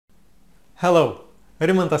Hello,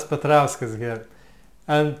 Rimantas Petrauskas here,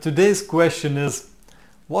 and today's question is: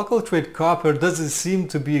 Local Trade Copier doesn't seem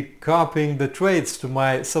to be copying the trades to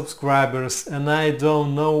my subscribers and I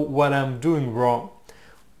don't know what I'm doing wrong.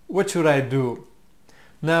 What should I do?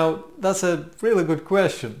 Now, that's a really good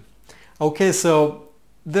question. Okay, so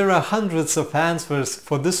there are hundreds of answers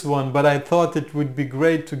for this one, but I thought it would be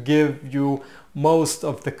great to give you most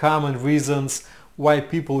of the common reasons why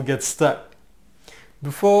people get stuck.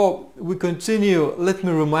 Before we continue, let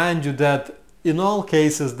me remind you that in all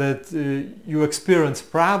cases that you experience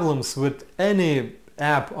problems with any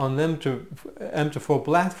app on MT4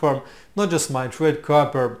 platform, not just MetaTrader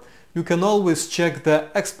Copier, you can always check the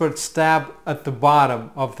Experts tab at the bottom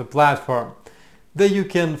of the platform. There you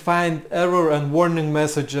can find error and warning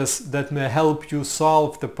messages that may help you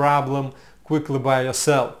solve the problem quickly by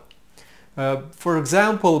yourself. For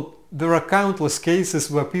example, there are countless cases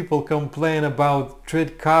where people complain about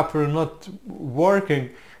Trade Copier not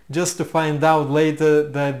working just to find out later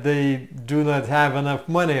that they do not have enough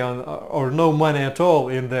money or no money at all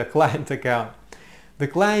in their client account. The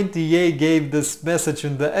client EA gave this message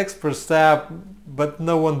in the Experts tab, but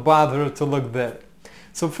no one bothered to look there.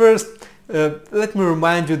 So first, let me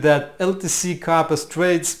remind you that LTC copies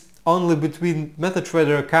trades only between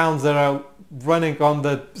MetaTrader accounts that are running on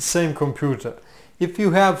the same computer. If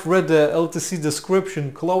you have read the LTC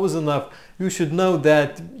description close enough, you should know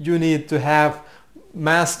that you need to have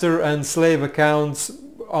master and slave accounts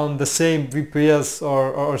on the same VPS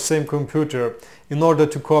or same computer in order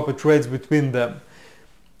to copy trades between them.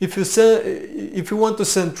 If you want to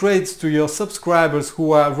send trades to your subscribers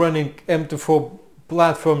who are running MT4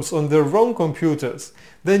 platforms on their own computers,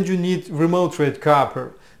 then you need Remote Trade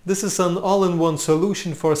Copier. This is an all-in-one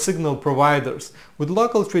solution for signal providers. With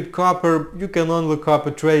Local Trade Copier, you can only copy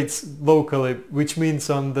trades locally, which means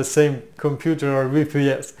on the same computer or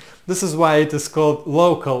VPS. This is why it is called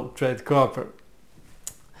Local Trade Copier.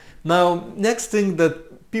 Now, next thing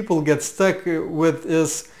that people get stuck with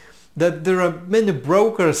is that there are many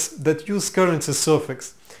brokers that use currency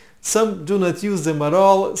suffix. Some do not use them at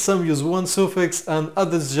all, some use one suffix, and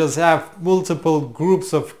others just have multiple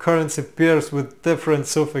groups of currency pairs with different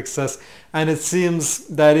suffixes, and it seems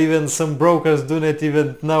that even some brokers do not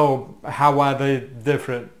even know how are they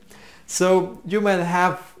different. So you might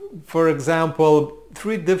have, for example,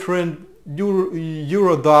 3 different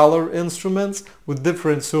euro-dollar instruments with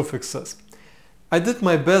different suffixes. I did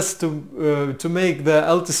my best to make the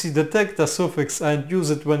LTC detect a suffix and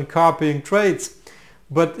use it when copying trades,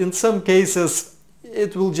 but in some cases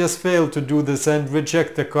it will just fail to do this and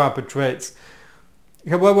reject the copy trades.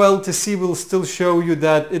 However, LTC will still show you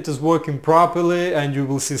that it is working properly and you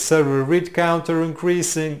will see server read counter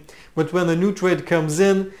increasing, but when a new trade comes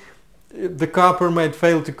in, the copier might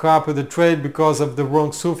fail to copy the trade because of the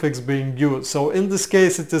wrong suffix being used. So in this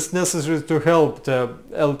case it is necessary to help the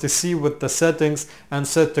LTC with the settings and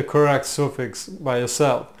set the correct suffix by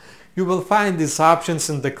yourself. You will find these options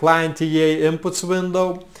in the Client EA inputs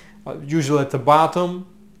window, usually at the bottom.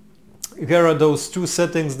 Here are those 2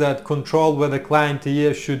 settings that control whether Client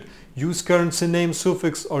EA should use currency name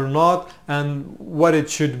suffix or not and what it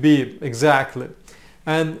should be exactly.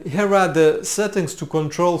 And here are the settings to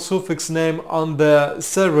control suffix name on the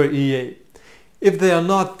server EA. If they are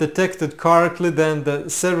not detected correctly, then the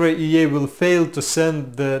server EA will fail to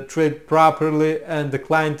send the trade properly and the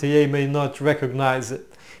client EA may not recognize it.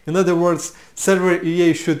 In other words, server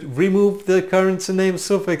EA should remove the currency name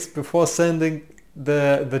suffix before sending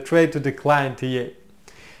the trade to the client EA.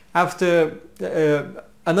 After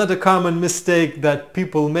another common mistake that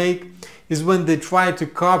people make is when they try to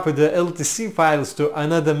copy the LTC files to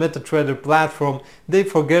another MetaTrader platform, they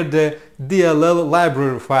forget the DLL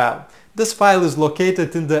library file. This file is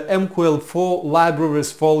located in the MQL4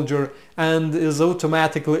 libraries folder and is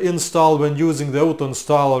automatically installed when using the auto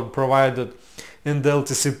installer provided in the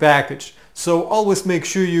LTC package. So always make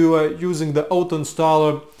sure you are using the auto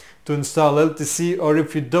installer to install LTC, or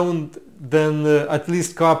if you don't, then at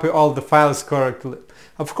least copy all the files correctly.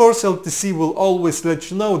 Of course, LTC will always let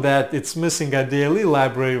you know that it's missing a DLE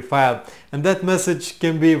library file, and that message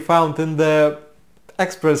can be found in the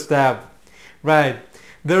Express tab. Right.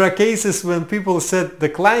 There are cases when people set the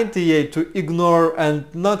client EA to ignore and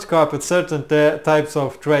not copy certain types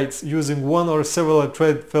of trades using one or several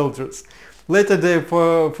trade filters. Later they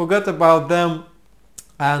forgot about them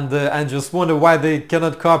and just wonder why they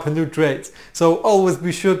cannot copy new trades. So always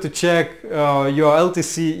be sure to check your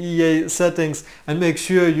LTC EA settings and make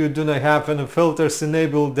sure you do not have any filters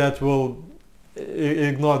enabled that will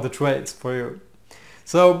ignore the trades for you.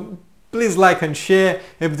 So please like and share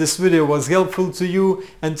if this video was helpful to you,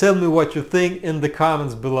 and tell me what you think in the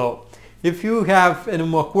comments below. If you have any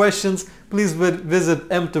more questions, please visit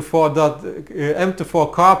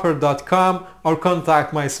m24copper.com or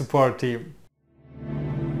contact my support team.